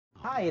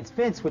Hi, it's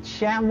Vince with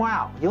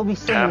ShamWow. You'll be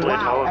saying Tablet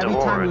wow Mode every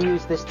time Award you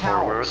use this for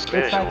towel. worst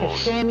It's like a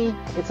visuals. chamois,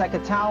 it's like a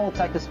towel, it's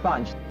like a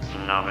sponge.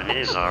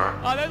 Nominees are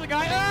Oh, there's a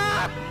guy.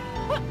 Ah!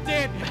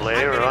 Dude,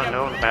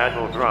 PlayerUnknown I'm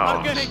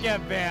Battlegrounds, gonna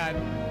get banned.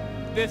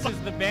 This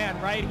is the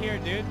ban right here,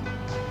 dude.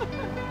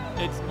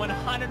 It's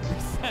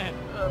 100%.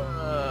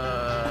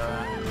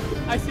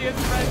 I see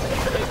his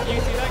friend.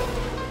 You see that?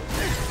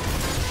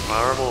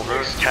 Marvel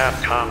vs.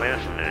 Capcom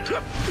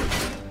Infinite,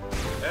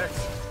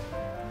 X.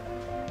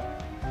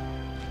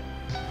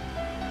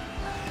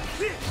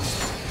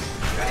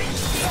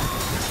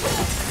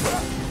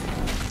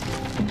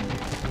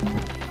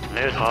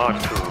 Nidhogg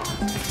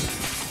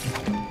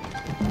 2,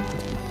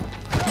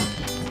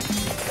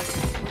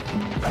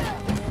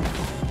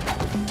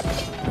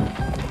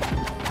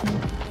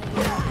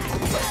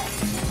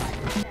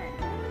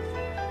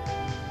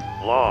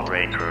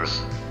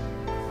 Lawbreakers,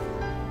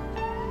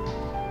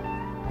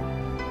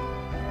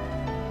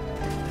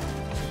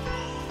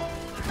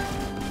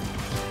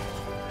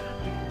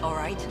 All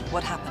right,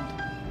 what happened?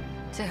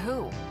 To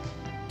who?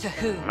 To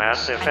who?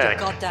 Mass And your Effect,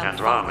 goddamn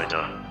Andromeda.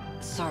 father.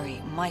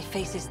 Sorry, my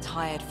face is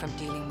tired from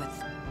dealing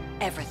with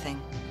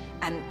everything.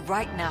 And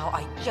right now,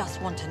 I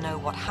just want to know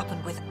what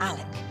happened with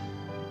Alec,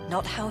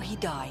 not how he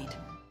died.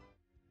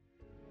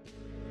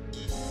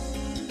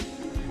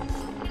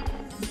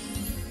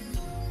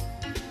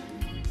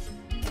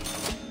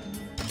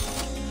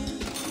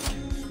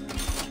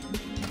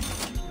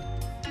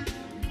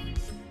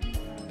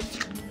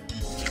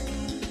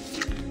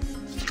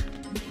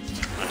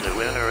 And the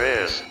winner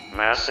is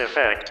Mass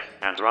Effect,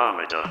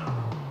 Andromeda.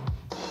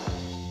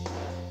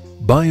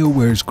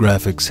 BioWare's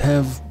graphics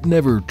have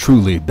never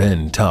truly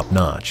been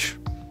top-notch,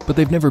 but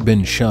they've never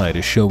been shy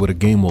to show what a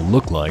game will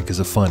look like as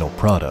a final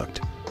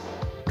product.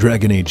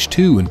 Dragon Age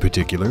 2 in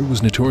particular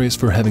was notorious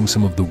for having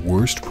some of the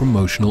worst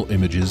promotional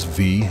images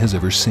V has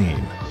ever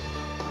seen.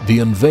 The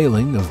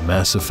unveiling of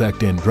Mass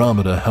Effect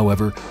Andromeda,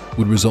 however,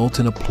 would result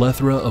in a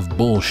plethora of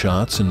bull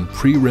shots and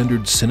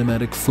pre-rendered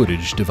cinematic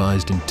footage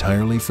devised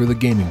entirely for the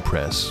gaming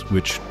press,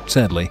 which,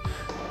 sadly,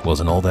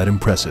 wasn't all that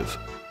impressive.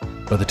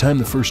 By the time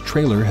the first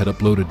trailer had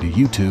uploaded to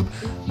YouTube,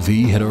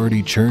 V had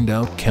already churned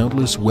out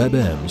countless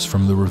WebMs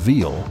from the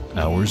reveal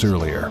hours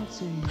earlier.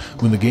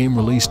 When the game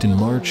released in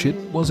March, it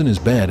wasn't as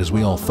bad as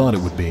we all thought it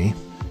would be.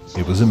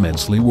 It was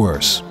immensely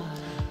worse.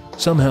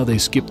 Somehow they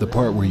skipped the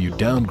part where you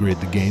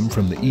downgrade the game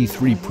from the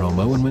E3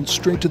 promo and went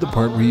straight to the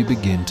part where you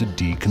begin to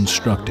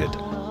deconstruct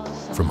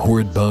it. From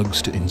horrid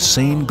bugs to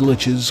insane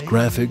glitches,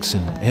 graphics,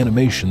 and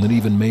animation that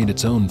even made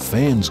its own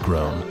fans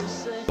groan,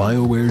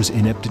 BioWare's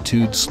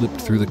ineptitude slipped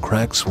through the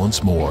cracks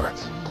once more.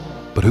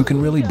 But who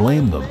can really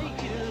blame them?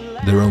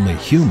 They're only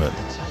human,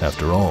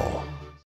 after all.